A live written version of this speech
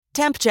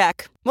Temp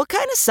check. What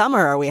kind of summer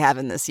are we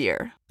having this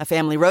year? A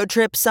family road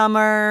trip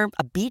summer?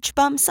 A beach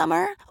bum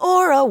summer?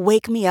 Or a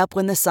wake me up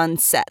when the sun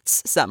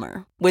sets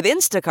summer? With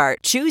Instacart,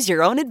 choose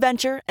your own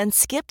adventure and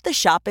skip the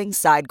shopping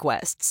side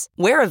quests.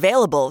 Where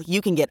available, you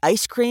can get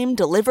ice cream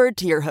delivered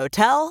to your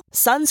hotel,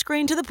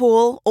 sunscreen to the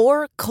pool,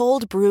 or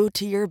cold brew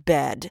to your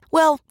bed.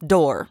 Well,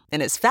 door,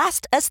 in as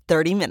fast as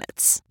 30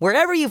 minutes.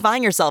 Wherever you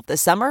find yourself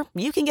this summer,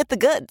 you can get the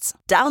goods.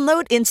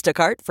 Download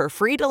Instacart for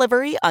free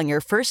delivery on your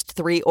first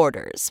 3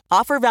 orders.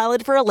 Offer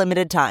valid for a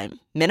limited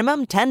time.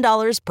 Minimum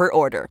 $10 per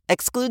order.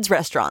 Excludes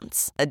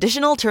restaurants.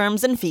 Additional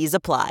terms and fees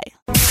apply.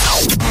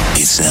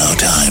 It's now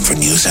time for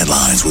news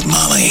headlines with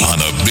Molly on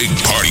the Big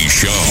Party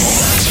Show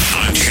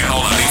on Channel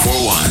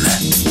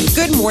 94.1.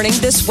 Good morning.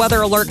 This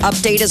weather alert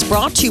update is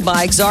brought to you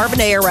by Exarban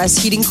ARS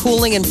Heating,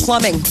 Cooling, and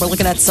Plumbing. We're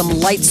looking at some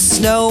light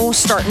snow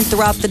starting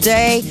throughout the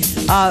day,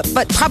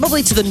 but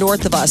probably to the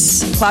north of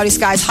us. Cloudy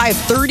skies, high of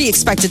 30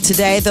 expected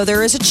today, though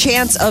there is a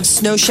chance of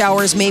snow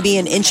showers, maybe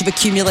an inch of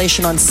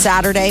accumulation on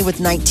Saturday with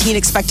 19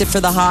 expected for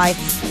the high.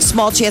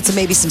 Small chance of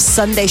maybe some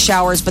Sunday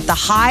showers, but the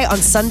high on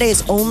Sunday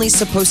is only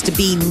supposed to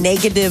be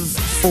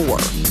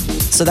 -4.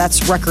 So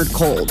that's record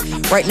cold.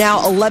 Right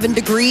now, 11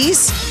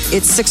 degrees.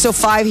 It's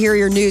 6:05. Here are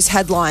your news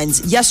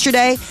headlines.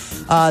 Yesterday,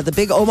 the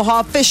big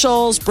Omaha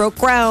officials broke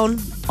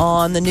ground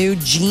on the new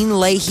Jean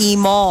Leahy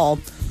Mall.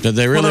 Did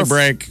they really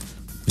break?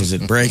 Is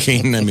it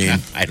breaking? I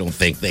mean, I don't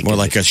think they more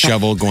like a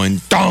shovel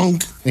going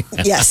donk.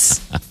 Yes.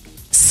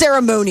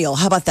 Ceremonial.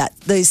 How about that?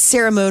 The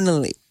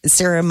ceremony,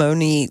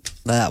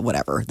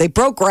 whatever. They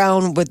broke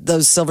ground with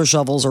those silver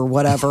shovels or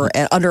whatever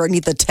and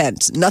underneath the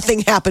tent.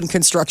 Nothing happened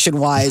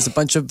construction-wise. A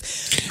bunch of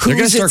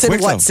who's-its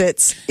and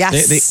what's-its.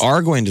 Yes. They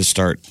are going to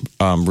start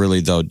really,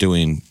 though,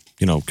 doing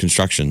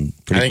construction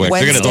pretty quick.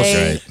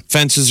 Wednesday,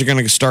 fences are going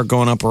to start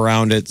going up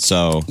around it.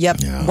 So yep.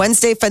 Yeah.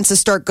 Wednesday, fences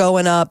start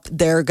going up.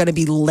 There are going to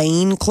be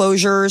lane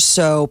closures,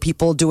 so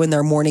people doing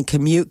their morning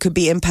commute could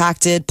be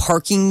impacted.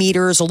 Parking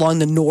meters along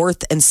the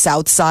north and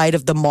south side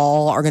of the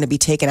mall are going to be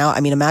taken out. I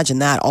mean, imagine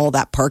that, all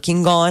that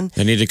parking gone.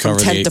 They need to cover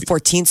 10th to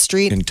 14th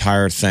Street.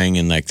 Entire thing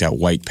in like that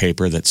white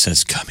paper that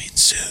says "coming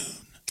soon."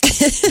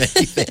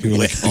 You're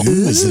like, oh,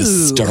 is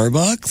this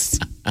Starbucks?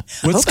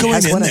 What's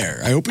going in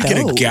there? I hope we get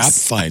a Gap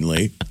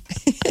finally.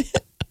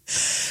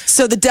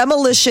 So the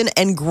demolition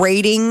and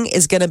grading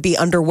is going to be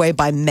underway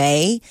by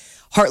May.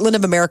 Heartland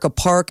of America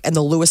Park and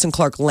the Lewis and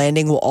Clark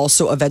Landing will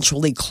also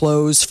eventually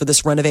close for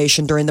this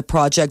renovation during the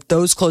project.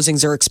 Those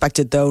closings are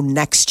expected, though,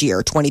 next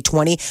year,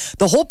 2020.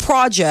 The whole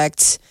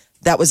project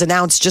that was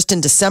announced just in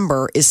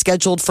December is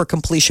scheduled for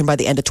completion by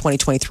the end of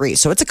 2023.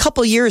 So it's a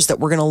couple years that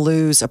we're going to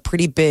lose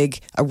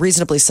a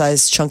reasonably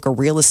sized chunk of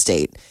real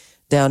estate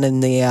down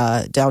in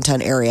the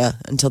downtown area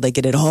until they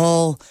get it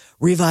all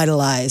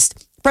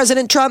revitalized.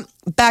 President Trump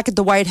back at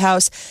the White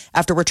House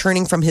after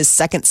returning from his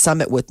second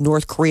summit with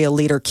North Korea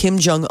leader Kim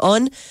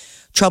Jong-un.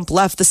 Trump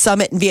left the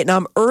summit in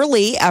Vietnam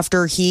early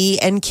after he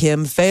and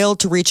Kim failed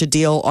to reach a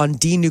deal on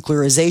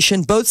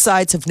denuclearization. Both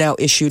sides have now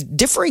issued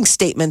differing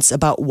statements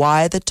about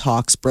why the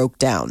talks broke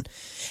down.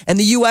 And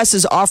the U.S.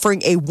 is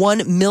offering a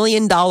 $1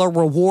 million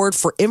reward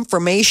for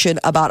information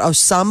about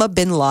Osama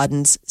bin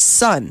Laden's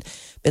son.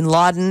 Bin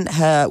Laden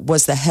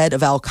was the head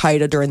of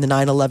al-Qaeda during the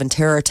 9/11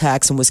 terror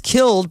attacks and was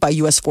killed by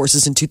U.S.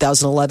 forces in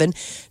 2011.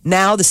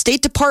 Now, the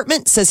State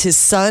Department says his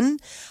son,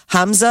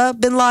 Hamza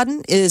bin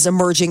Laden, is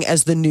emerging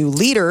as the new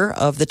leader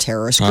of the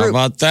terrorist group. How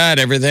about that?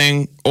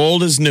 Everything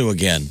old is new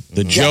again.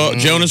 The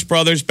Jonas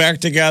Brothers back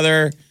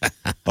together.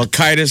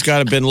 Al-Qaeda's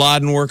got a bin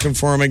Laden working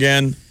for him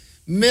again.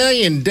 $1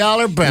 million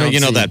bounty.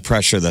 You know that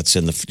pressure that's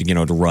in the,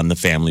 to run the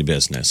family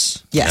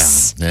business.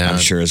 Yes. Yeah. I'm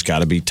sure it's got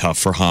to be tough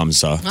for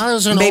Hamza.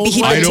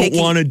 Maybe I don't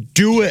want to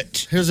do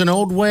it. There's an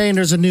old way and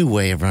there's a new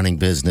way of running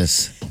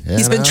business.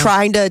 He's been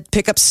trying to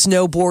pick up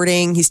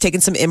snowboarding. He's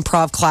taken some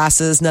improv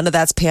classes. None of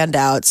that's panned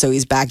out, so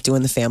he's back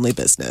doing the family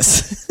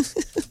business.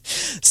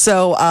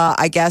 So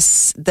I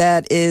guess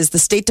that is the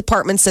State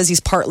Department says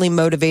he's partly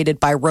motivated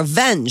by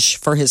revenge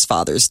for his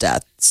father's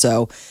death.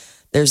 So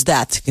there's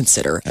that to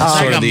consider.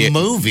 Sort of the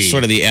movie.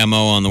 Sort of the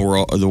MO on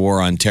the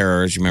war on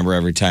terror. You remember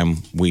every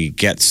time we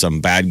get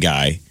some bad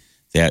guy,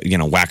 that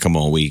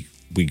whack-a-mole,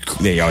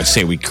 they always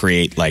say we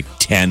create like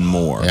 10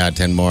 more. Yeah,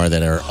 10 more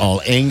that are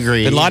all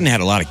angry. Bin Laden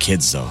had a lot of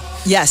kids, though.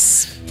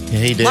 Yes. Yeah,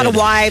 he did. A lot of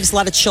wives, a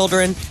lot of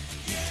children.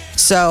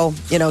 So,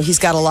 he's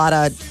got a lot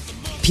of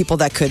people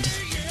that could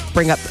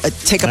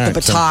take up the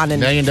baton.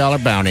 And $1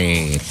 million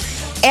bounty.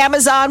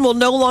 Amazon will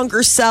no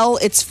longer sell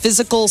its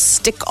physical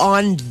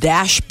stick-on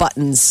dash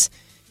buttons,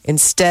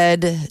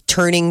 instead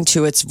turning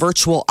to its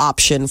virtual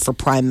option for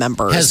Prime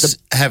members.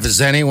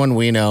 Has anyone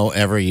we know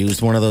ever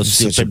used one of those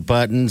stupid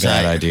buttons?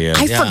 Bad idea.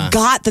 I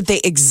forgot that they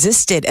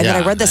existed. And then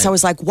I read this. I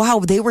was like, wow,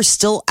 they were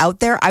still out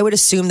there. I would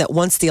assume that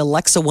once the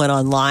Alexa went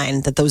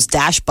online, that those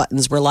dash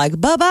buttons were like,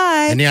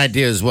 bye-bye. And the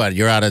idea is what?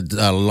 You're out of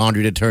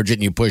laundry detergent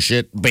and you push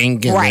it,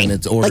 bing, and then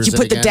it's orders. Like you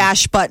put the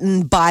dash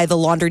button by the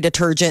laundry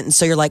detergent. And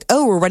so you're like,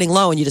 oh, we're running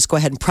low. And you just go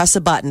ahead and press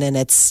a button and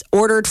it's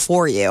ordered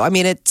for you. I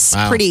mean, it's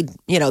pretty,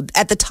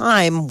 at the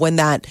time time when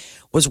that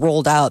was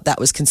rolled out, that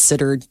was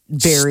considered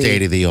very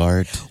state of the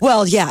art.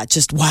 Well, yeah,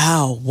 just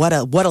wow, what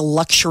a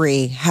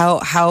luxury.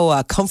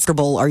 How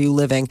comfortable are you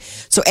living?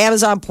 So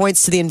Amazon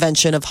points to the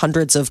invention of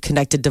hundreds of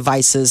connected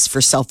devices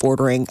for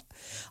self-ordering.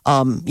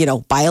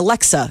 By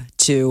Alexa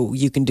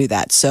you can do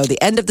that. So the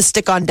end of the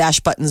stick-on dash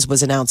buttons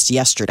was announced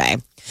yesterday.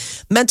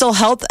 Mental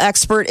health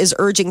expert is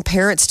urging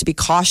parents to be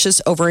cautious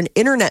over an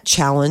internet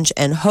challenge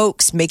and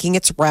hoax making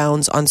its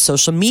rounds on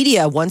social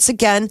media. Once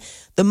again,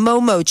 the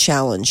Momo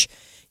challenge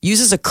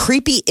uses a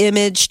creepy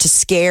image to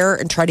scare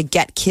and try to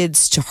get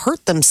kids to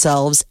hurt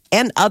themselves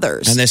and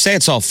others. And they say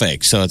it's all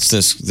fake. So it's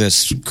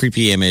this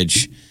creepy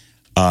image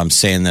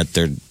saying that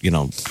they're,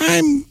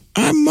 I'm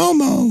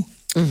Momo.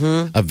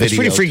 Mm-hmm. A video it's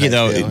pretty freaky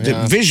though.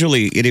 Yeah.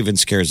 Visually, it even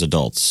scares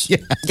adults.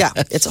 Yeah,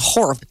 it's a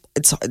horror.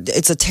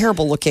 It's a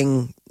terrible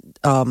looking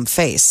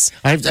face.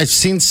 I've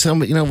seen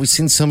we've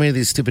seen so many of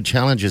these stupid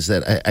challenges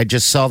that I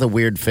just saw the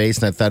weird face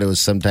and I thought it was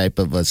some type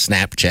of a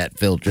Snapchat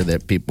filter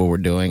that people were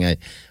doing. I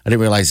didn't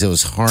realize it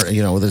was hard.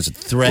 There's a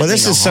threat. Well,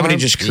 this is somebody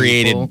just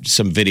created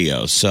some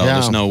videos, so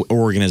there's no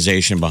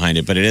organization behind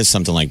it, but it is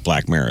something like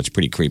Black Mirror. It's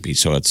pretty creepy.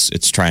 So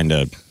it's trying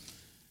to.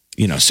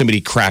 Somebody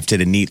crafted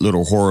a neat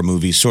little horror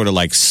movie, sort of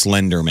like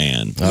Slender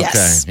Man. Okay.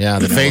 Yes. Yeah,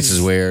 the face is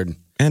weird.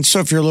 And so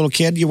if you're a little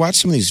kid, you watch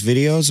some of these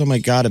videos, oh my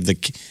God, of the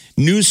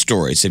news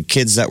stories of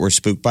kids that were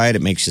spooked by it,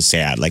 it makes you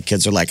sad. Like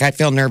kids are like, I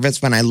feel nervous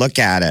when I look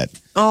at it.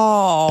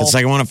 Oh. It's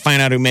like I want to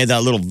find out who made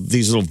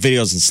these little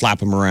videos and slap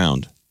them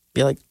around.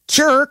 Be like,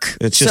 jerk.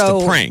 It's just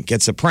a prank.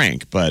 It's a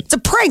prank, but... It's a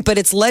prank, but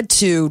it's led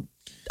to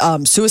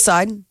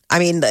suicide. I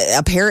mean,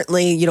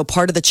 apparently,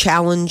 part of the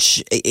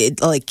challenge,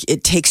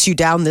 it takes you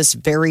down this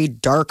very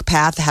dark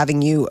path,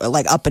 having you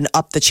up and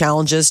up the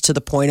challenges to the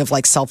point of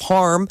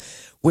self-harm,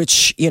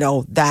 which,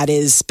 that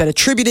is been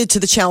attributed to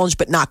the challenge,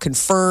 but not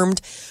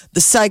confirmed. The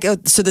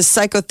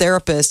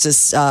psychotherapist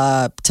is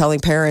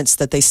telling parents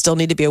that they still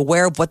need to be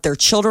aware of what their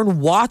children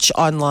watch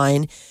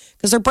online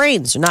because their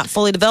brains are not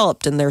fully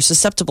developed and they're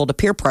susceptible to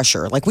peer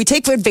pressure. We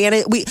take for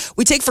advantage,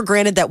 we take for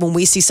granted that when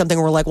we see something,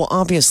 we're like, well,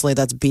 obviously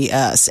that's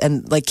BS.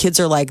 And kids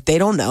are like, they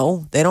don't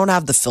know. They don't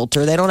have the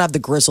filter. They don't have the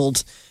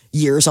grizzled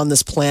years on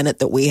this planet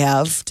that we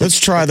have. Let's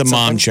try the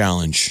mom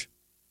challenge.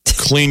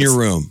 Clean your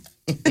room.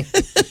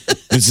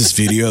 There's this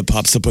video that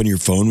pops up on your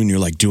phone when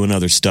you're doing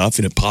other stuff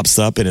and it pops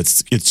up and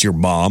it's your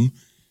mom.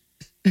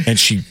 And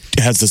she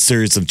has a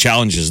series of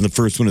challenges, and the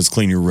first one is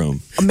clean your room.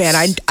 Oh, man,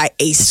 I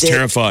aced it's it.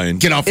 Terrifying.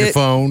 Get off your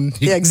phone.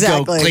 Yeah,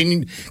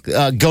 exactly.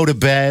 Go to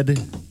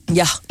bed.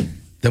 Yeah.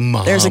 The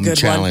mom There's a good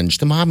challenge.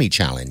 The mommy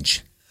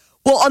challenge.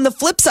 Well, on the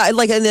flip side,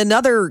 in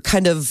another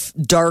kind of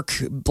dark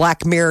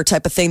Black Mirror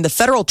type of thing, the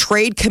Federal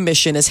Trade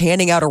Commission is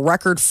handing out a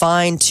record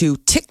fine to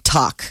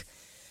TikTok.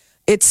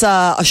 It's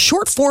a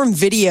short-form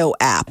video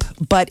app,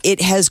 but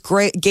it has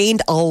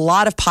gained a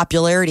lot of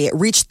popularity. It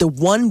reached the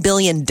 1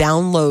 billion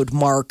download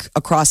mark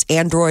across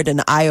Android and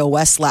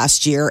iOS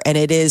last year, and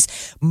it is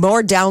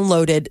more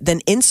downloaded than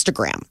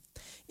Instagram.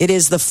 It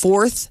is the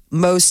fourth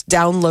most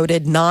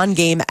downloaded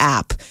non-game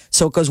app.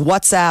 So it goes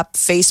WhatsApp,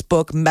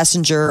 Facebook,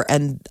 Messenger,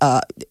 and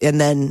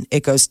then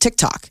it goes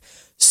TikTok.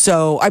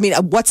 So,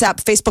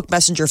 WhatsApp, Facebook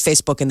Messenger,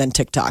 Facebook, and then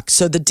TikTok.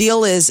 So the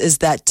deal is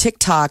that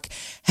TikTok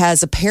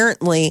has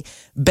apparently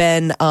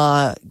been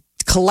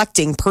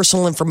collecting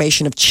personal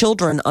information of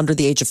children under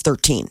the age of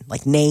 13,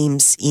 like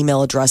names,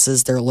 email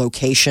addresses, their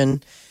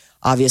location.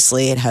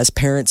 Obviously, it has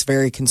parents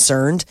very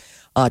concerned.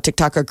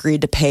 TikTok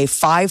agreed to pay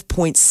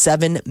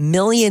 $5.7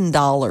 million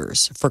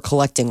for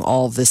collecting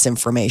all of this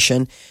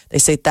information. They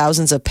say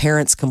thousands of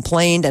parents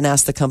complained and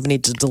asked the company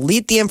to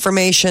delete the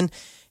information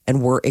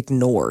and were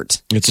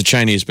ignored. It's a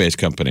Chinese-based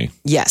company.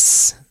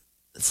 Yes.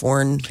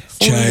 Foreign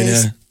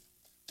China.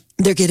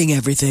 They're getting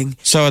everything.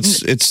 So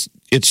it's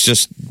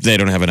just they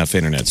don't have enough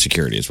internet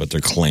security is what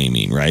they're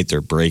claiming, right? They're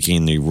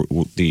breaking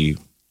the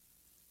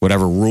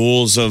whatever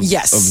rules of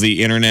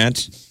the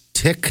internet.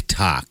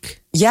 TikTok.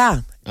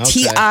 Yeah.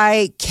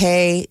 Okay.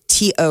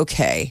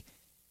 TikTok.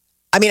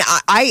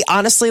 I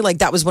honestly,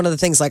 that was one of the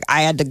things,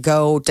 I had to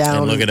go down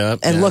and look it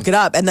up. Look it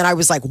up. And then I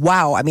was like,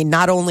 wow,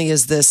 not only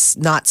is this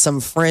not some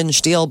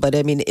fringe deal, but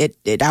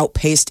it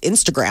outpaced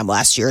Instagram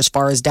last year as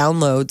far as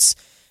downloads.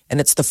 And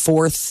it's the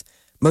fourth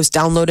most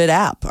downloaded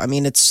app.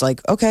 It's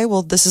like, okay,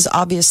 well, this is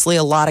obviously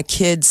a lot of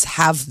kids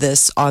have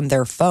this on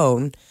their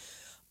phone.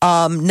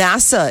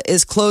 NASA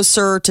is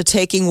closer to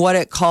taking what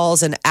it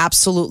calls an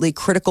absolutely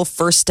critical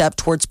first step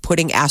towards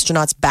putting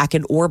astronauts back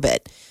in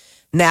orbit.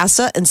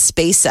 NASA and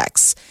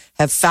SpaceX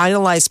have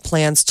finalized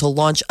plans to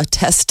launch a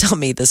test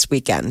dummy this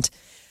weekend.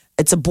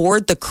 It's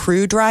aboard the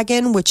Crew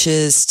Dragon, which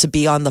is to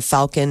be on the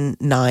Falcon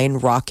 9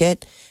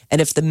 rocket. And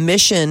if the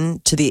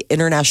mission to the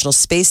International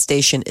Space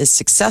Station is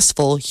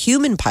successful,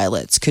 human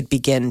pilots could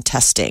begin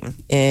testing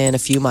in a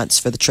few months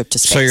for the trip to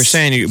space. So you're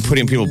saying you're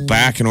putting people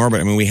back in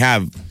orbit. We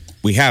have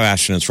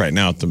astronauts right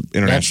now at the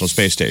International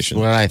Space Station.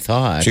 What I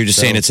thought. So you're just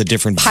saying it's a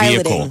different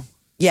vehicle.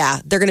 Yeah,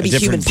 they're going to be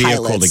human pilots. A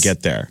different vehicle to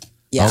get there.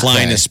 Yeah.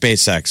 Flying to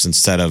SpaceX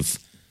instead of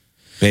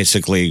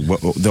Basically,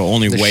 the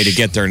only way to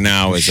get there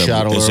now is a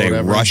shuttle or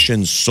whatever.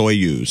 Russian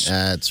Soyuz.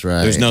 That's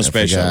right. There's no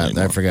space shuttle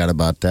anymore. I forgot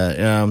about that.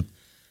 Yeah.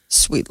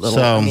 Sweet little.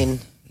 So, I mean,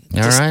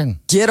 all right.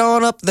 get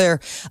on up there.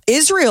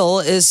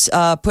 Israel is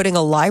putting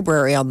a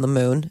library on the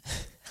moon.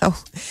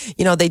 Oh,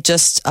 they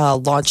just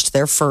launched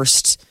their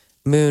first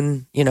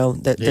moon. Do you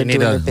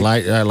need a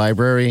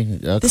library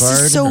card? This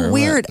is so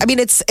weird. What? I mean,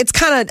 it's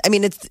kind of. I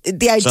mean, it's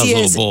the idea. Sounds a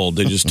is little bold.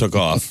 They just took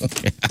off.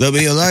 There'll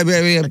be a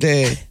library up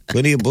there.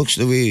 Plenty of books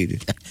to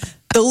read.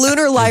 the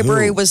lunar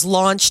library was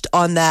launched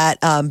on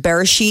that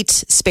Bereshit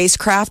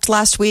spacecraft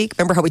last week.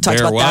 Remember how we talked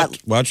about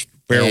that? Watch.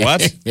 Bear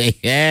what?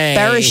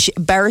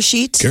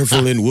 Bereshit.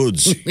 Careful in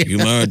woods. You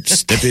might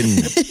step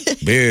in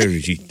bear.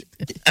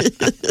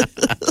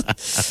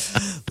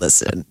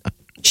 Listen.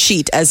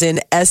 Sheet, as in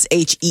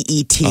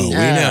SHEET. Oh,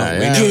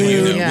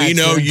 we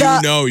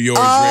know your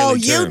Israeli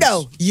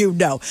terms. You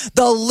know.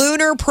 The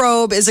lunar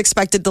probe is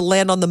expected to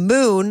land on the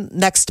moon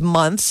next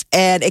month,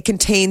 and it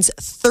contains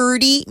a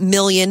 30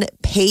 million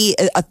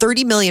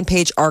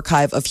page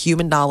archive of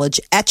human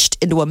knowledge etched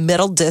into a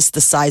metal disc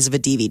the size of a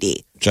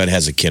DVD. Judd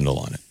has a Kindle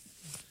on it.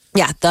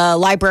 Yeah, the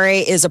library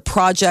is a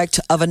project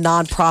of a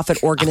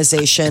nonprofit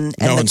organization,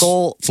 and the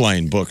goal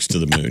flying books to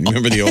the moon. You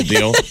remember the old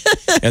deal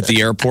at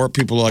the airport?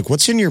 People are like,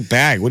 "What's in your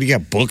bag? What do you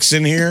got? Books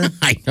in here?"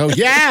 I know.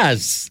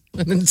 Yes,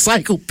 an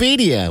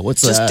encyclopedia.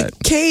 What's just that?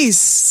 a case.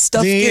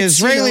 Stuff. The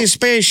Israeli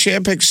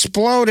spaceship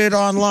exploded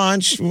on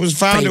launch. It was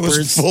found. Papers. It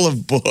was full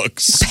of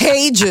books,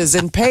 pages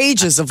and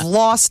pages of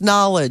lost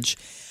knowledge.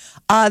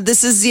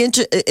 This is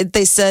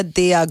they said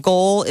the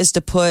goal is to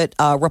put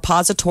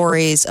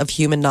repositories of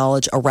human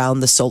knowledge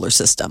around the solar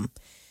system.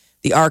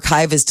 The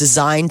archive is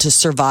designed to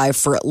survive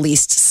for at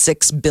least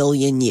 6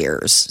 billion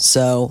years.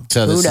 So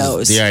who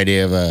knows? Is the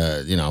idea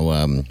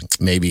of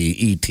maybe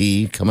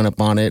ET coming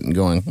up on it and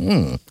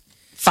going,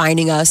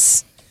 finding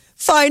us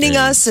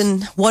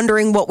and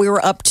wondering what we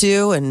were up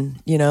to, and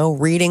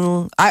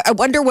reading. I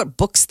wonder what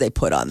books they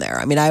put on there.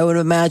 I mean, I would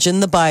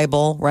imagine the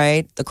Bible,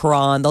 right? The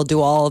Quran. They'll do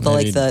all of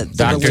the the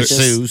Dr. religious.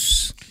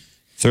 Seuss.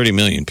 30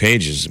 million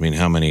pages. I mean,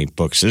 how many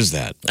books is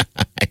that?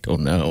 I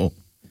don't know.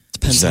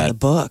 Depends on the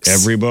books.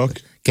 Every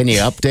book? Can you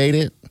update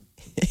it?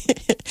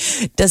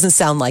 Doesn't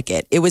sound like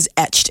it. It was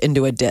etched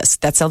into a disc.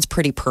 That sounds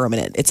pretty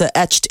permanent. It's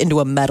etched into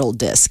a metal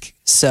disc.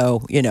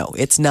 So,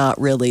 it's not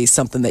really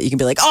something that you can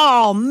be like,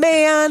 oh,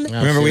 man.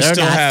 Remember, we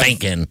still have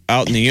thinking.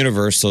 Out in the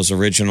universe, those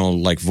original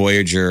like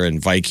Voyager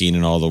and Viking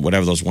and all the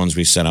whatever those ones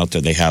we sent out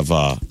there, they have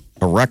a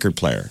record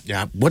player.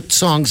 Yeah. What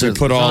songs we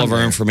put all of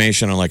our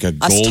information on like a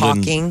Us golden...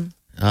 talking.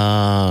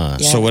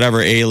 So whatever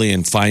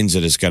alien finds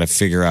it has got to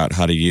figure out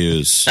how to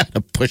use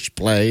a push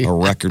play, a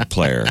record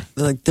player.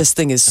 Like this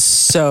thing is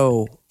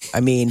so. I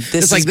mean,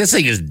 this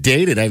thing is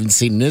dated. I haven't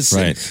seen this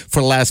for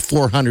the last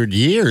 400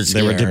 years.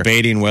 They were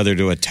debating whether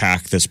to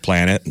attack this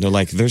planet. And they're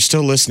like, they're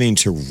still listening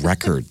to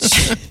records.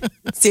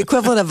 It's the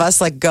equivalent of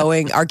us like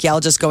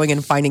archaeologists going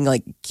and finding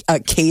like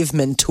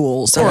caveman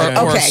tools. Or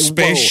a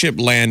spaceship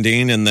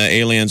landing, and the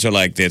aliens are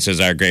like, this is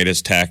our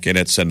greatest tech, and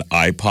it's an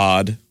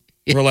iPod.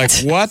 We're like,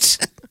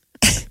 what?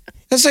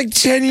 That's like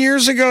 10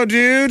 years ago,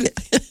 dude.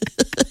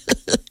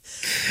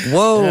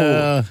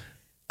 Whoa.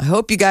 I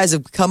hope you guys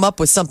have come up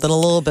with something a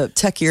little bit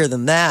techier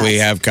than that. We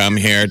have come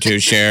here to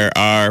share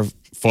our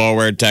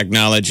forward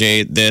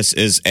technology. This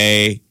is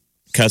a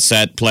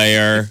cassette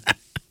player.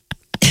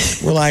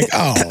 We're like,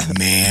 oh,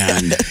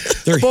 man.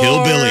 They're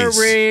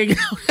hillbillies.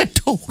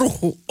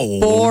 Total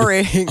old.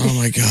 Boring. Oh,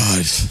 my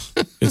God.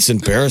 It's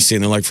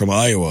embarrassing. They're like from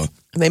Iowa.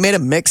 They made a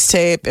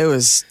mixtape.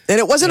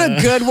 It wasn't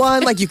a good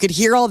one. Like you could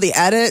hear all the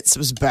edits. It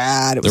was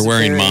bad. They're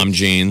wearing mom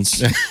jeans.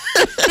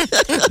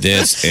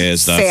 This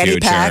is the fanny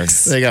future.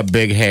 packs. They got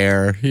big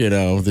hair,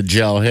 the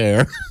gel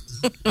hair.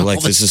 We're like,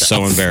 this is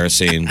so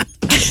embarrassing.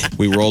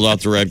 We rolled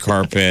out the red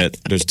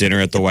carpet. There's dinner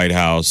at the White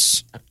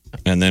House.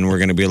 And then we're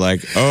going to be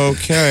like,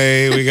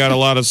 okay, we got a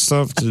lot of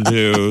stuff to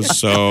do.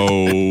 So.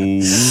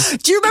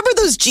 Do you remember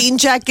those jean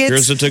jackets?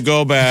 Here's a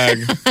to-go bag.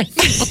 I know,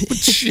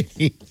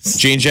 jeez.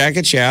 Jean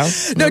jackets, yeah.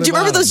 No, do you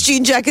remember those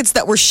jean jackets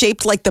that were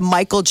shaped like the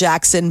Michael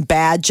Jackson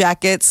bad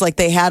jackets? Like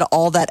they had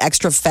all that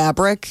extra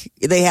fabric.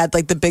 They had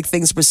like the big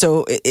things.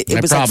 So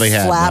it was like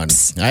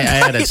flaps. I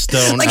had a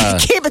stone. Like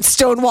it came in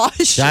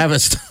Stonewash. I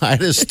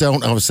had a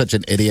stone. I was such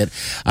an idiot.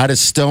 I had a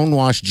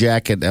Stonewash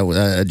jacket,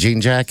 a jean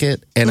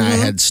jacket, and I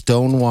had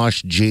Stonewash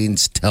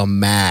jeans to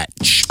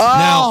match.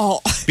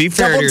 Oh, now, be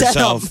fair to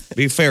yourself.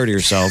 Be fair to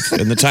yourself.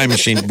 In the time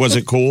machine, was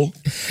it cool?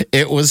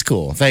 It was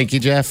cool. Thank you,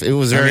 Jeff. It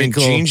was very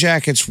cool. Jean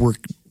jackets were,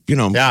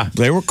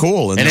 they were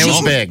cool. And it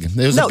was big. It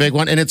was a big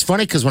one. And it's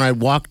funny because when I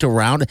walked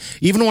around,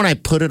 even when I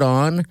put it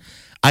on,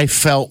 I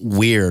felt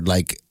weird.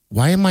 Like,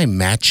 why am I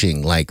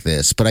matching like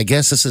this? But I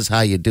guess this is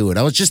how you do it.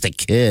 I was just a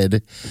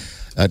kid,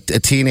 a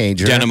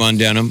teenager. Denim on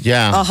denim.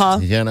 Yeah.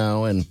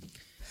 And...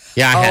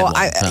 Yeah,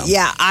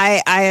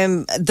 I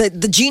am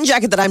the jean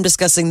jacket that I'm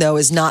discussing though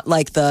is not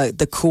like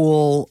the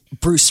cool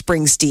Bruce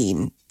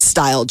Springsteen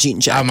style jean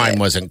jacket. Mine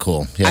wasn't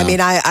cool. Yeah. I mean,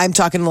 I'm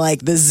talking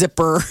like the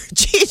zipper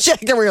jean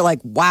jacket where you're like,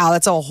 wow,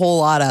 that's a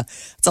lot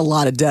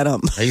of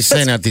denim. Are you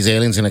saying that these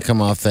aliens going to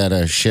come off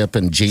that ship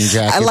in jean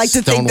jackets? I like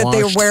to think that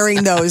they're stonewashed?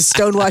 wearing those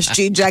stonewashed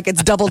jean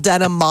jackets, double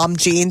denim mom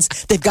jeans.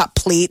 They've got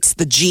pleats.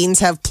 The jeans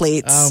have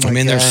pleats. Oh, I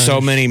mean, there's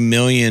so many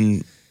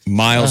million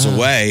miles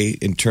away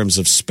in terms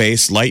of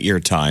space, light year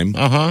time.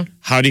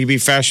 How do you be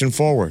fashion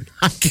forward?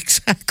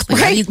 Exactly.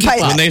 Right, How do you keep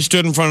right. up? When they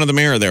stood in front of the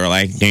mirror, they were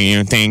like, "Do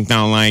you think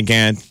they'll like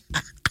it?"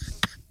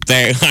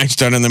 I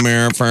stood in the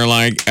mirror for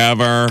like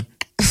ever,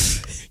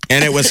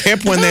 and it was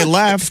hip when they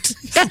left.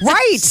 Right.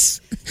 It's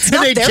And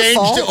not they their changed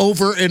fault.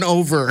 over and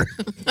over.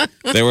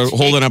 They were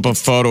holding up a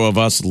photo of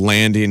us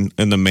landing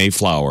in the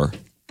Mayflower.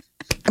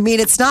 I mean,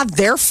 it's not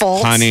their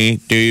fault. Honey,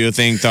 do you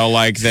think they'll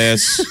like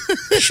this?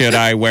 Should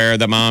I wear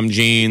the mom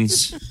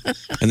jeans?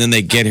 And then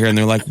they get here and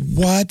they're like,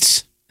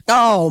 "What?"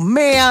 Oh,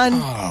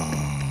 man.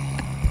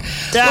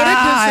 What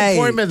a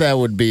disappointment that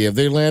would be if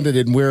they landed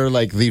and we're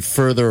like the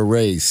further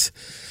race.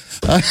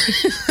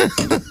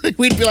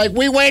 We'd be like,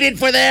 we waited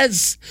for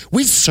this.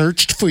 We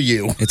searched for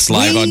you. It's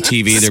live on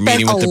TV. They're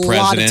meeting with the spent a lot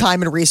of president.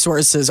 time and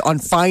resources on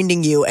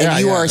finding you, and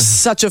you are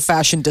such a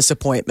fashion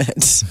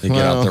disappointment. They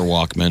get out their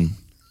Walkman,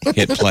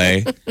 hit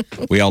play.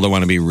 We all don't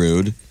want to be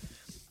rude.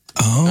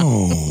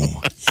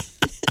 Oh,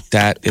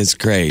 that is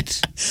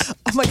great.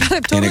 Oh my God,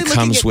 I'm totally And it looking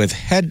comes at- with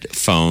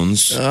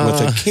headphones with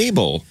a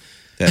cable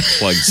that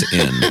plugs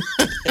in.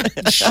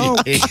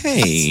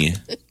 Okay.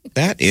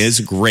 That is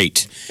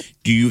great.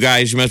 Do you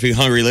guys, you must be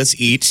hungry. Let's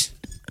eat.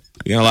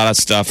 We got a lot of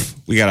stuff.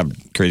 We got a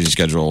crazy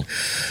schedule.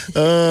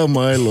 Oh,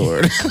 my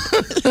Lord.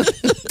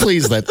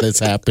 Please let this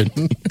happen.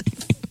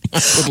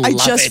 I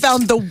just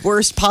found the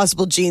worst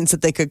possible jeans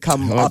that they could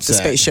come off the that?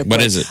 spaceship What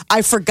with. is it?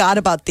 I forgot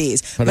about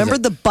these. Remember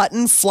it? the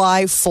button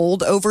fly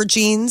fold over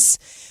jeans?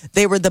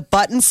 They were the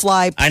button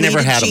fly I never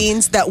pleated had 'em.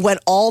 jeans that went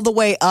all the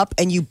way up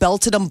and you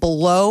belted them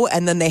below,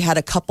 and then they had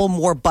a couple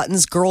more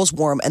buttons girls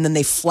wore 'em, and then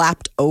they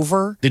flapped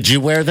over. Did you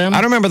wear them? I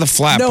don't remember the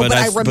flap. No, but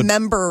I but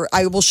remember.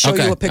 I will show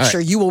Okay, you a picture.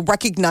 all right. You will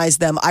recognize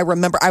them. I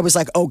remember. I was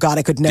like, "Oh God,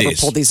 I could never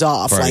These. pull these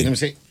off." Right. Like, Let me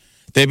see.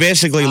 they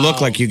basically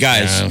look like you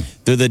guys. yeah.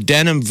 They're the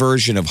denim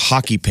version of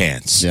hockey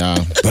pants. Yeah.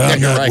 But I'm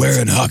You're not right.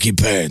 wearing hockey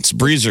pants.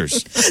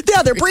 Breezers.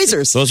 yeah, they're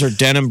breezers. Those are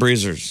denim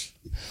breezers.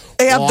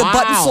 They have the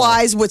button Wow.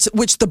 flies,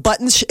 which the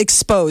buttons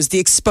expose, the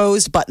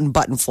exposed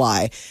button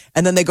fly,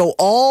 and then they go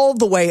all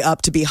the way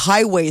up to be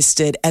high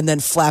waisted, and then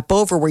flap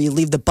over where you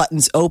leave the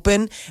buttons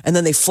open, and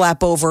then they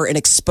flap over an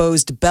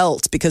exposed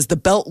belt because the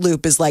belt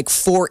loop is like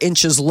 4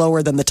 inches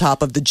lower than the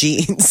top of the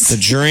jeans. The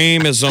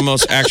dream is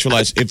almost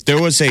actualized. If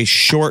there was a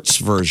shorts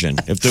version,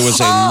 if there was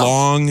a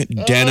long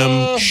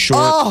denim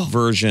short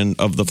version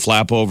of the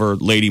flap over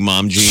lady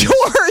mom jeans.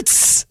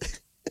 Shorts.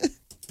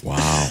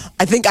 Wow.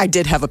 I think I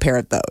did have a pair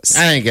of those.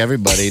 I think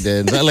everybody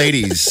did. The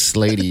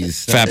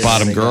ladies. Fat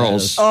bottom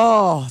girls.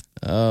 Oh,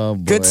 boy.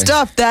 Good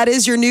stuff. That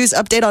is your news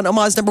update on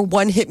Omaha's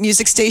 #1 hit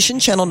music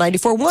station, Channel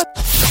 94.1.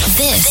 is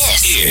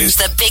This is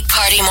the Big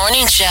Party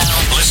Morning Show.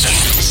 Listen.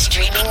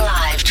 Streaming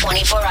live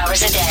 24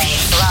 hours a day.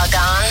 Log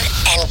on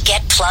and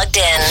get plugged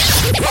in.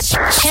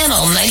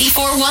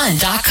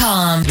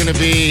 Channel941.com. It's going to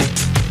be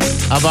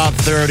about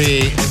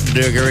 30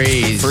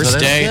 degrees. First So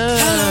that's day.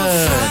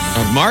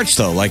 good. Of March,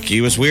 though, like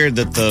it was weird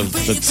that the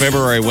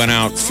February went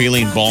out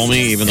feeling balmy,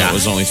 even though it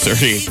was only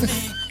 30.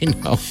 I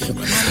know.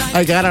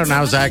 I got out and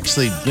I was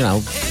actually,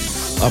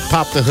 I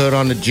popped the hood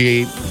on the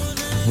Jeep,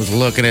 was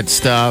looking at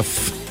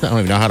stuff. I don't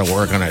even know how to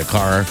work on a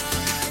car.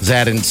 Was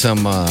adding some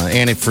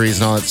antifreeze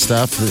and all that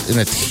stuff in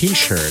a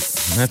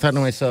T-shirt. And I thought to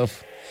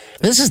myself,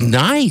 this is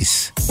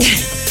nice.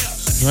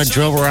 So I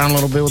drove around a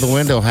little bit with the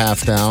window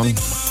half down.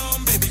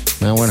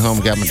 And I went home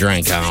and got my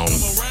drink on.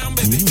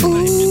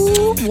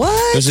 Ooh,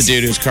 what? There's a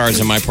dude whose car is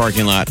in my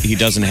parking lot. He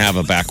doesn't have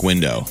a back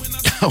window.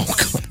 Oh,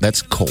 God,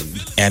 that's cold.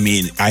 I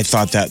mean, I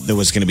thought that there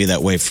was going to be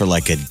that way for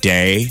like a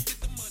day.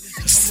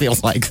 Still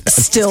like that.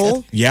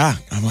 Still? Yeah.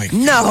 I'm like,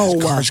 No.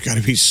 This car's got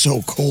to be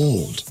so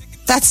cold.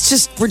 That's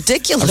just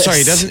ridiculous. I'm sorry,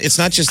 he doesn't. It's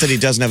not just that he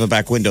doesn't have a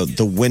back window.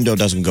 The window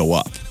doesn't go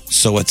up,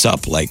 so it's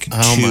up like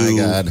Oh, my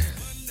God.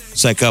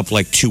 It's like up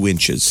like 2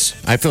 inches.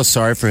 I feel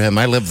sorry for him.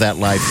 I lived that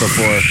life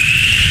before.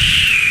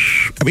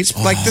 I mean, it's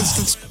like this.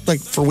 It's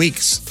like for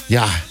weeks.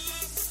 Yeah.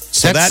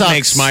 So that sucks.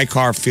 makes my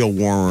car feel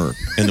warmer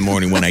in the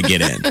morning when I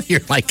get in.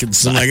 You're like So I'm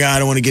inside. like, I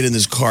don't want to get in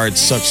this car. It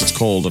sucks. It's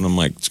cold, and I'm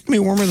like, it's gonna be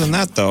warmer than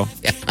that though.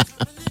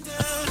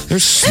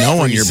 There's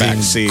snow on your back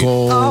seat.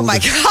 Cold. Oh my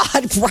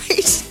God,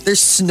 right? There's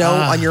snow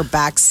on your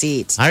back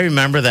seat. I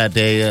remember that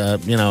day,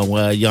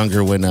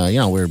 younger when, we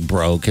were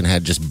broke and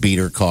had just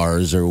beater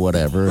cars or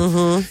whatever.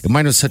 Mm-hmm.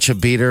 Mine was such a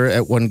beater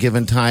at one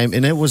given time,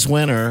 and it was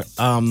winter.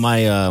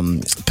 My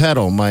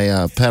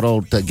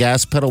the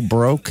gas pedal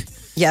broke.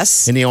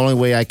 Yes. And the only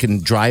way I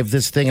can drive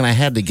this thing, and I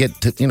had to get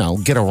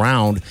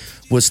around,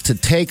 was to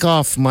take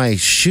off my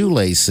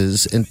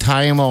shoelaces and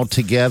tie them all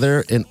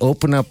together and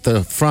open up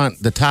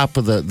the top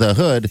of the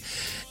hood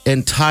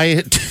and tie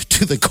it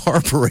to the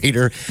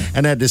carburetor.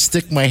 And I had to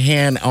stick my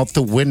hand out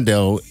the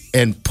window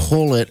and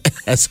pull it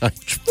as I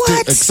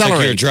What? It's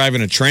like you're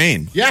driving a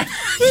train. Yeah.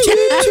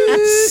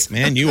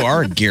 Man, you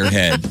are a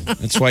gearhead.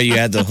 That's why you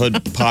had the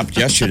hood popped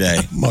yesterday.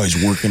 I'm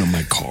always working on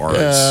my cars.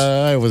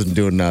 I wasn't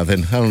doing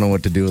nothing. I don't know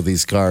what to do with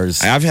these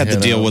cars. I've had to you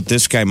deal know? with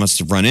this guy must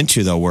have run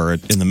into, though, where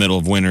in the middle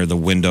of winter, the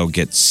window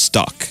gets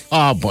stuck.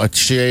 Oh, but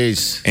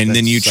jeez. And That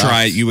then you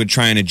sucks. would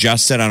try and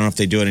adjust it. I don't know if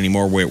they do it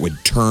anymore, where it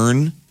would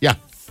turn. Yeah.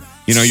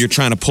 You know, you're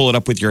trying to pull it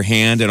up with your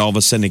hand, and all of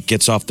a sudden it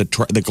gets off the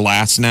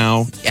glass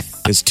now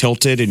is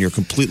tilted, and you're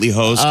completely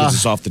hosed because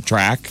it's off the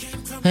track.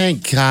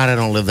 Thank God I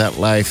don't live that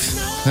life.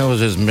 That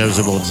was just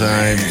miserable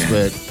times,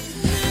 but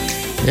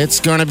it's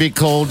going to be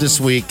cold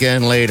this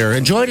weekend later.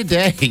 Enjoy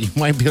today. You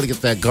might be able to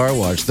get that car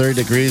wash. 30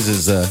 degrees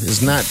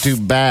is not too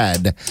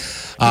bad.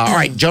 All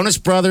right, Jonas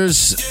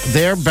Brothers,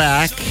 they're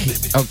back.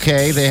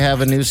 Okay, they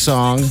have a new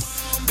song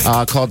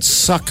called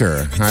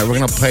Sucker. All right, we're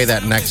going to play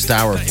that next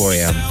hour for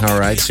you. All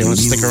right, so you want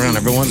to stick around.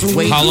 Everyone's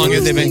waiting. How long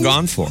have they been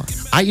gone for?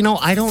 I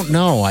don't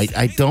know.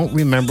 I don't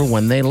remember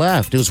when they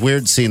left. It was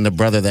weird seeing the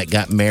brother that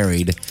got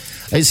married.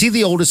 Is he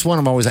the oldest one?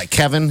 I'm always like,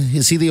 Kevin?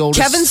 Is he the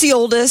oldest? Kevin's the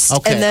oldest,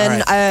 Okay, and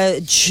then all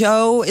right.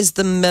 Joe is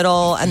the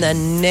middle, and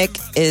then Nick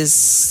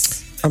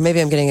is, or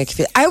maybe I'm getting it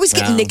confused. I always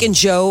get Wow. Nick and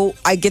Joe.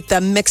 I get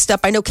them mixed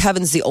up. I know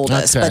Kevin's the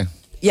oldest, Okay. but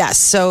yes,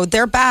 so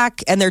they're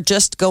back, and they're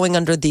just going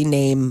under the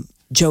name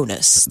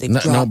Jonas. They've No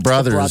dropped the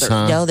brothers, brother.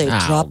 huh? No, they Oh,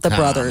 dropped the come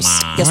brothers.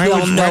 on. Guess Why we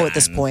would all you- know at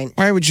this point.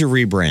 Why would you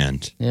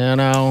rebrand? You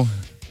know.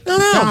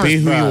 No, be who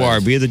you Brothers. are.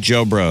 Be the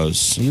Joe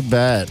Bros. You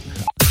bet.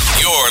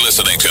 You're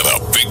listening to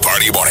the Big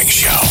Party Morning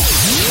Show.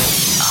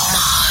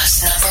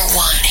 Omaha's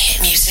 #1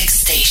 hit music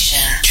station.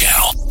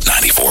 Channel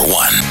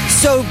 94.1.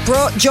 So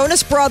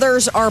Jonas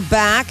Brothers are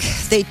back.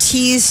 They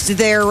teased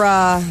their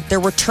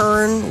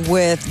return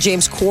with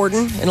James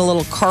Corden in a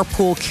little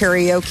carpool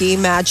karaoke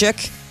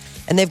magic.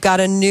 And they've got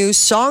a new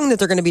song that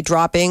they're going to be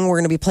dropping. We're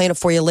going to be playing it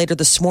for you later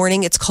this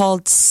morning. It's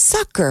called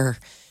Sucker.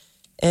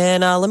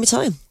 And let me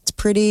tell you, it's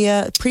pretty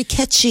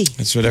catchy.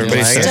 That's what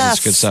everybody like says. it?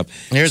 It's good stuff.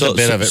 Here's a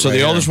bit of it So right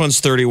the oldest here. one's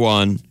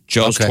 31,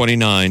 Joe's Okay.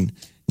 29,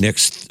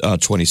 Nick's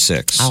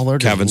 26, Oh, they're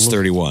just Kevin's little-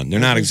 31. They're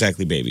not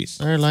exactly babies.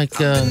 They're like,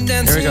 here we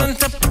Dancing go. on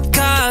top of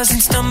cars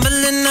and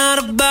stumbling out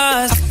of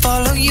bars. I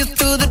follow you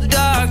through the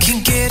dark,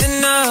 can't get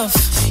enough.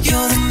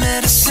 You're the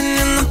medicine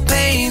and the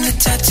pain, the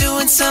tattoo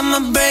inside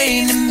my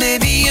brain, and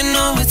baby, you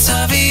know it's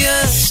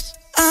obvious.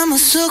 I'm a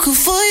sucker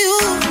for you.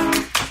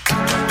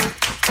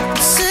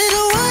 Say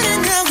the word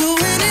and I'll go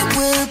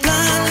anywhere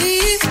blindly.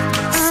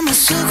 I'm a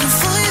sucker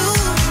for you.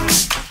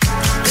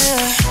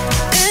 Yeah.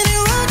 Any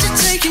road you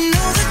take, you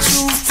know that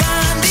you'll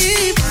find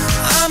me.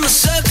 I'm a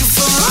sucker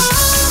for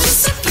all the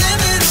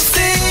subliminal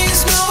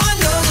things no one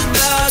knows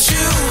about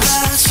you.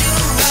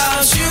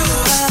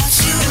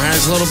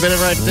 There's a little bit of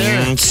it right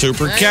there.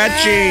 Super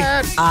catchy.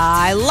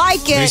 I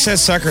like When he it.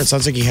 says sucker, it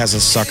sounds like he has a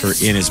sucker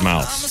in his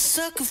mouth. I'm a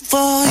sucker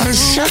for you.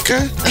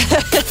 Sucker.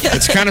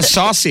 It's kind of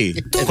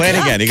saucy. Play it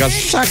again. He goes,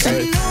 sucker.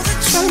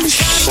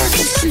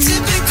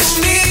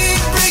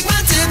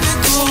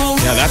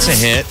 Yeah, that's a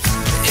hit.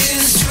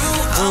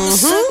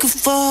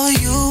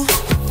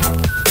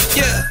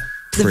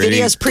 The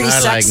video's pretty I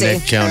like sexy.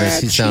 Nick Jonas.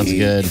 He sounds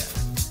good.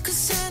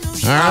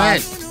 All right.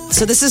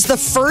 So this is the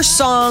first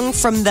song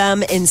from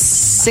them in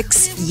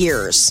 6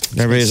 years.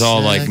 Everybody's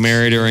all like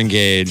married or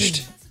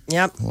engaged.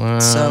 Yep.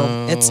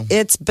 So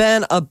it's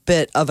been a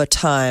bit of a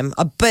time,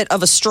 a bit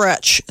of a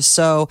stretch.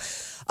 So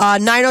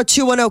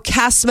 90210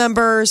 cast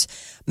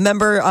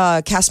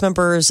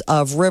members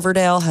of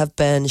Riverdale have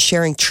been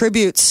sharing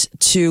tributes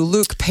to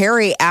Luke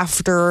Perry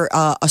after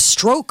a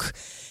stroke.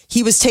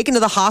 He was taken to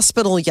the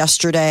hospital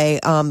yesterday.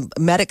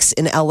 Medics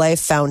in LA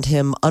found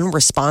him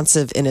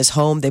unresponsive in his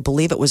home. They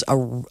believe it was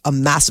a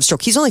massive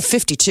stroke. He's only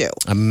 52.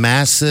 A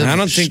massive I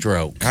don't think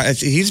stroke.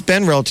 He's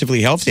been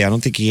relatively healthy. I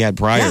don't think he had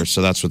prior, Yeah.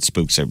 so that's what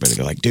spooks everybody.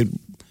 They're like, dude,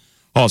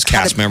 all his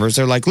cast members,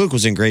 they're like, Luke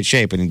was in great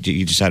shape, and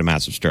he just had a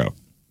massive stroke.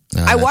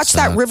 I watched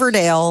that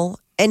Riverdale,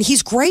 and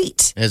he's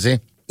great. Is he?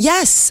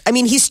 Yes, I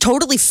mean he's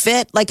totally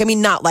fit.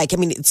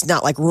 It's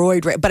not like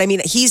roid, but I mean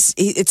it's not He's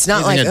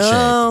in like good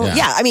shape,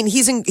 yeah. I mean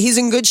he's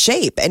in good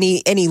shape and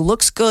he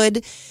looks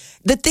good.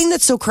 The thing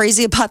that's so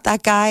crazy about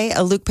that guy,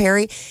 Luke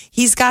Perry,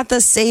 he's got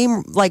the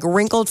same like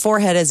wrinkled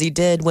forehead as he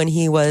did when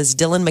he was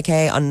Dylan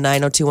McKay on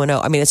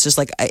 90210. I mean, it's just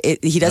like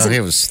he doesn't.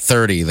 He was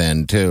 30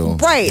 then too.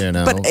 Right, You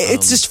know? but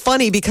it's just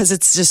funny because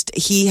it's just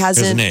he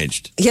hasn't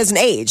aged. He hasn't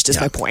aged.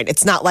 Is my point.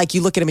 It's not like you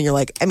look at him and you're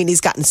like, I mean,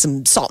 he's gotten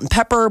some salt and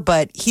pepper,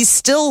 but he's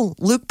still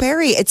Luke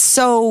Perry. It's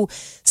so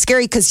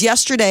scary because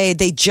yesterday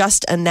they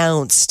just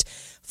announced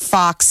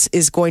Fox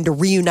is going to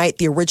reunite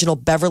the original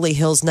Beverly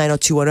Hills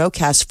 90210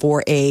 cast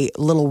for a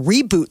little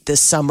reboot this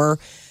summer.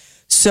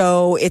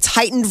 So it's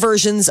heightened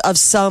versions of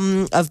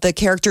some of the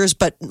characters,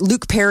 but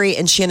Luke Perry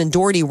and Shannon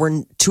Doherty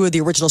were two of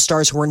the original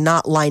stars who were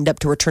not lined up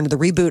to return to the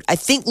reboot. I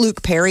think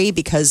Luke Perry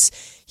because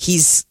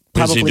he's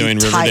probably doing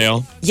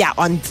Riverdale? Yeah,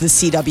 on the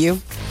CW.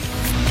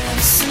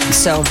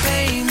 So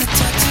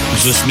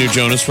Is this new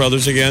Jonas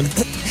Brothers again?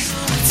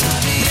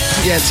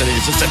 Yes, it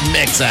is. It's a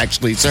mix,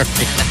 actually. Sorry.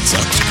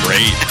 Sounds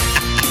great.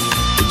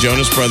 The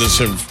Jonas Brothers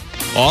have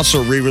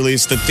also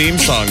re-released the theme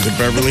song to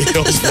Beverly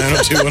Hills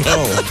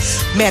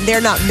 90210. Man,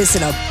 they're not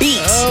missing a beat.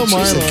 Oh,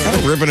 my She's Lord. kind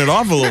of ripping it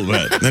off a little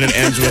bit. Then it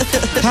ends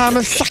with, I'm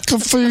a sucker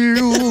for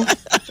you.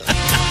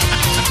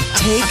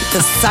 Take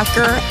the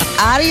sucker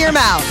out of your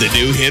mouth. The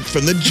new hit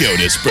from the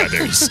Jonas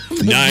Brothers,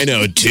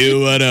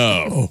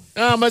 90210.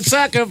 I'm a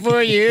sucker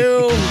for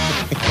you.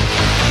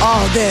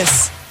 Oh,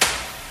 this.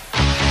 All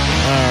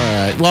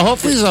right. Well,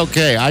 hopefully he's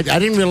okay. I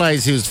didn't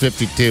realize he was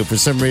 52. For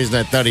some reason,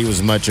 I thought he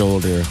was much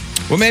older.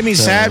 What made me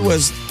sad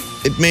was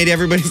it made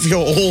everybody feel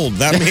old.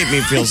 That made me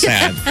feel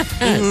sad.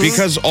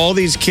 Because all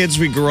these kids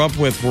we grew up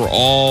with were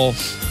all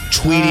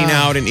tweeting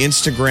out and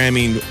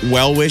Instagramming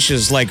well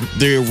wishes like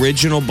the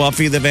original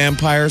Buffy the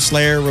Vampire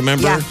Slayer,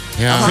 remember? Yeah.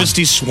 Yeah.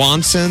 Christy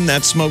Swanson,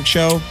 that smoke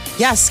show.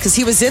 Yes, because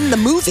he was in the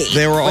movie.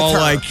 They were with all her.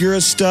 like, "You're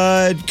a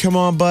stud. Come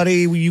on,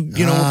 buddy. You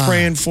know, we're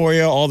praying for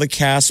you." All the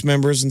cast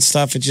members and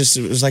stuff. It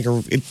was like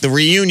the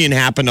reunion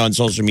happened on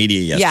social media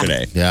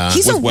yesterday. Yeah.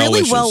 He's a with well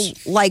really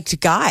wishes. well-liked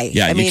guy.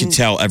 Yeah, I you mean, can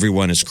tell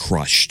everyone is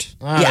crushed.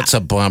 That's a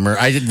bummer.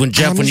 I did when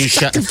Jeff when you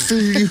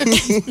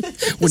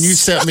when you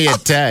sent me a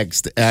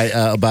text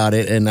about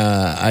it, and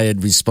I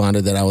had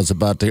responded that I was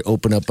about to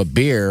open up a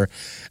beer,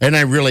 and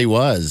I really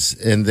was.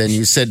 And then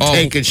you said,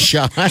 "Take a shot."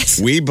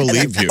 We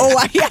believe you.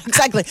 Oh, yeah,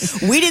 exactly.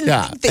 We didn't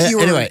think that you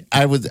were. Anyway,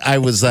 I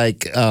was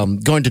like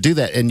going to do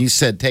that, and you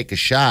said take a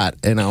shot,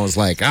 and I was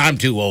like, I'm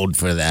too old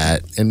for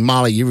that. And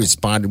Molly, you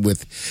responded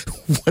with,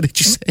 what did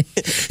you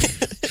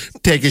say?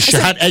 Take a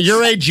shot. At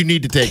your age, you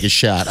need to take a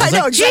shot. I was I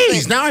know, like, exactly.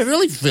 geez, now I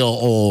really feel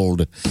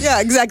old. Yeah,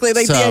 exactly.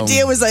 Like the So-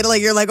 idea was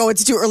like you're like, oh,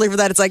 it's too early for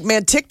that. It's like,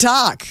 man,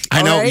 TikTok.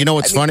 I know. all right? You know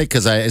what's funny?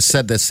 Because I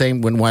said the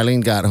same when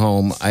Wileen got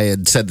home. I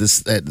had said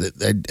this.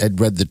 I'd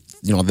read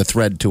the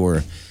thread to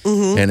her,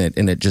 and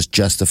it just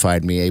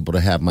justified me able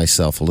to have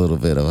myself a little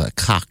bit of a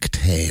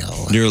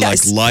cocktail. You're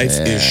Yes. like, life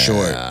is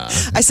short.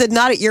 I said,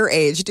 not at your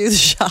age. Do the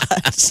shot.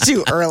 It's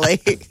too early.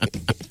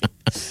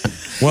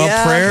 Well,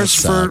 Yeah. prayers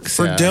That for sucks,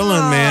 yeah.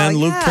 Dylan, man. Oh,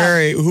 Luke yeah.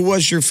 Perry. Who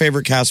was your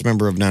favorite cast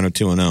member of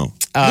 90210?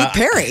 Luke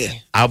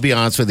Perry. I'll be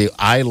honest with you.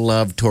 I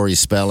love Tori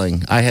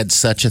Spelling. I had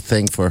such a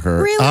thing for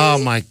her. Really? Oh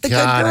my The good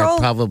God! girl? I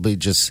probably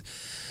just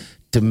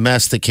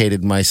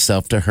domesticated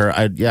myself to her.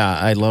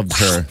 I loved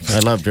her. I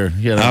loved her.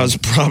 You know, I was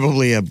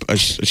probably a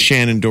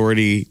Shannon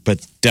Doherty,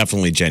 but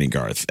definitely Jenny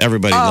Garth.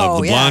 Everybody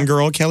loved the yeah. blonde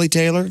girl, Kelly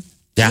Taylor.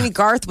 Jeannie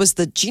Garth was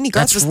the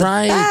That's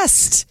right.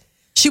 best.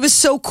 She was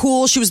so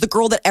cool. She was the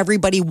girl that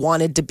everybody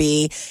wanted to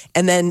be.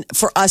 And then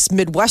for us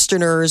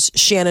Midwesterners,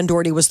 Shannon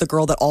Doherty was the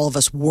girl that all of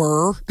us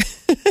were,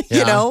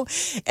 you know?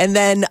 And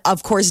then,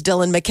 of course,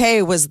 Dylan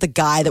McKay was the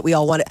guy that we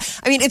all wanted.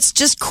 I mean, it's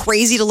just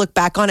crazy to look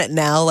back on it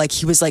now. Like,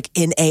 he was like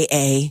in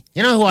AA.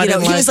 You know who I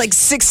didn't he like? was like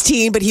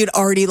 16, but he had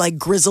already like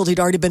grizzled. He'd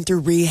already been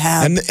through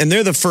rehab. And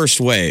they're the first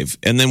wave.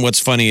 And then what's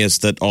funny is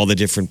that all the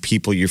different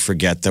people you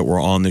forget that were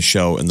on the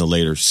show in the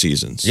later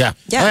seasons. yeah,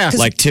 Yeah, Oh, yeah. 'cause-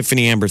 Like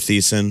Tiffany Amber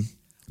Thiessen.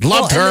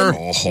 Loved her.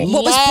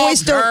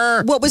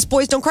 What was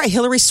Boys Don't Cry?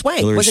 Hilary Swank.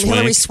 Hilary Wasn't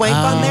Hilary Swank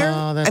on there?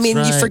 Oh, that's I mean,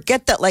 you right.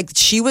 forget that like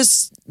she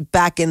was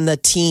back in the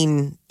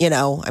teen, you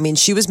know. I mean,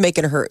 she was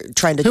making her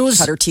trying to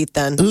cut her teeth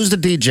then. Who's the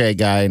DJ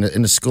guy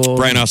in the school?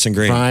 Brian Austin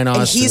Green. Brian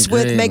Austin And he's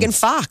with Green. Megan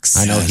Fox.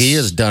 I know he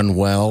has done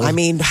well. I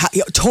mean,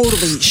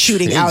 totally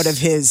shooting out of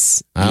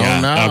his. I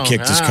don't know.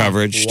 Outkicked his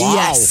coverage. Wow.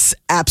 Yes,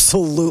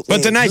 absolutely.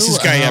 But the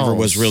nicest Who guy ever else?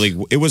 was really,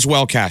 it was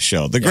well cast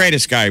show. The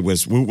greatest guy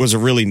was a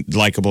really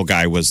likable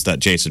guy was that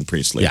Jason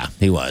Priestley. Yeah,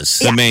 he was.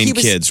 The Yeah, main he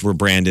was- kids were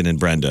Brandon and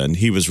Brenda, and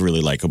he was really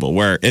likable.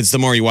 Where it's the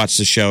more you watch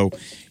the show,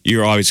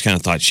 you always kind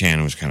of thought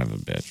Shannon was kind of a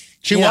bitch.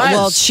 She Yeah, was.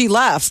 well, she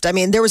left. I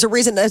mean, there was a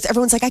reason.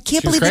 Everyone's like, I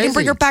can't She was believe they didn't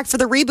bring crazy. her back for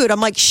the reboot. I'm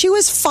like, she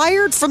was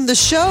fired from the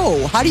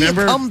show. How do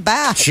Remember, you come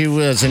back? She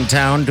was in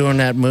town doing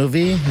that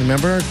movie.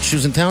 Remember? She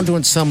was in town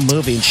doing some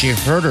movie and she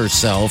hurt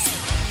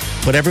herself.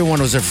 But everyone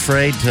was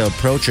afraid to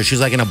approach her. She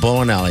was like in a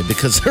bowling alley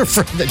because they're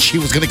afraid that she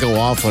was going to go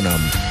off on them.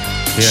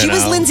 You She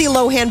was know? Lindsay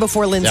Lohan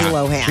before Lindsay Yeah,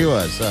 Lohan. She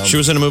was. She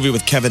was in a movie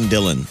with Kevin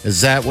Dillon.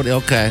 Is that what?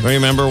 Okay.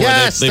 Remember where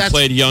Yes, they that's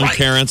played young right.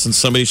 parents and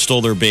somebody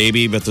stole their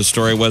baby, but the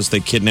story was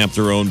they kidnapped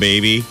their own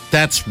baby.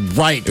 That's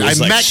right. It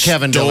was I like met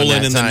Kevin Dillon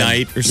stolen that in the time.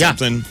 night or Yeah,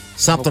 something.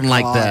 something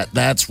like that.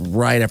 That's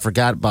right. I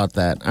forgot about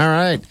that. All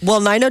right.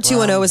 Well,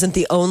 90210 isn't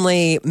the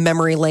only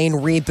Memory Lane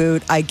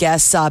reboot. I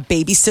guess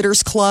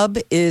Babysitter's Club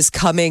is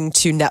coming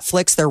to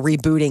Netflix. They're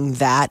rebooting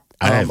that.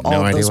 I have all no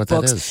of idea those what that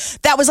books. is.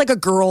 That was like a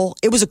girl.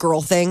 It was a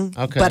girl thing.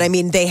 Okay. But I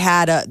mean, they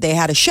had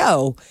a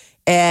show.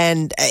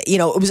 And, you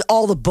know, it was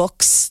all the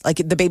books, like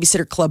the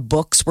Babysitter Club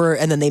books were,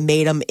 and then they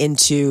made them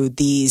into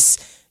these,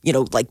 you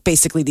know, like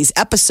basically these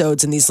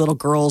episodes. And these little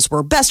girls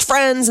were best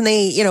friends and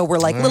they, you know, were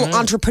like little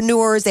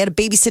entrepreneurs. They had a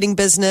babysitting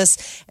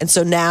business. And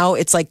so now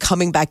it's like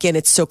coming back in.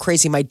 It's so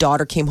crazy. My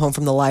daughter came home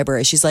from the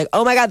library. She's like,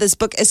 oh my God, this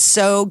book is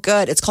so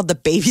good. It's called The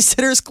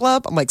Babysitter's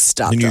Club. I'm like,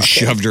 stop. And you Josh.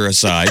 shoved her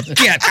aside.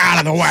 Get out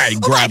of the way.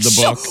 Grab the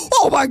book.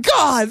 Oh my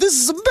God, this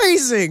is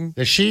amazing.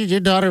 Does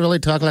your daughter really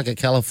talk like a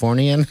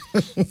Californian?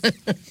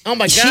 Oh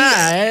my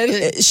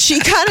God. She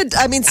kind of,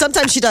 I mean,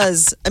 sometimes she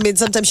does. I mean,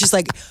 sometimes she's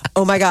like,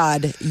 oh my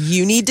God,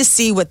 you need to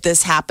see what what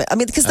this happened. I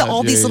mean, because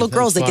all these little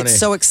girls, they get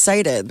so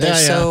excited. They're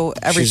so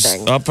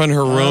everything. She's up in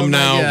her room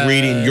now, God.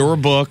 reading your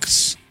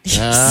books,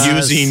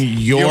 using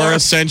your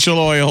essential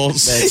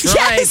oils. That's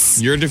Yes.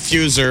 right. Your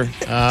diffuser.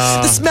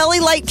 The smelly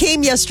light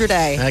came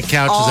yesterday. That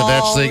couch is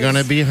eventually going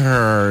to be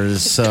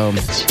hers. So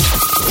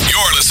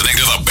You're listening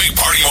to the Big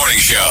Party Morning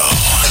Show.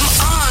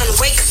 Come on,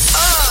 wake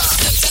up.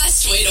 The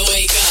best way to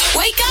wake up.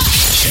 Wake up.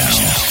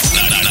 Channel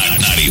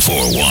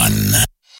 94.1.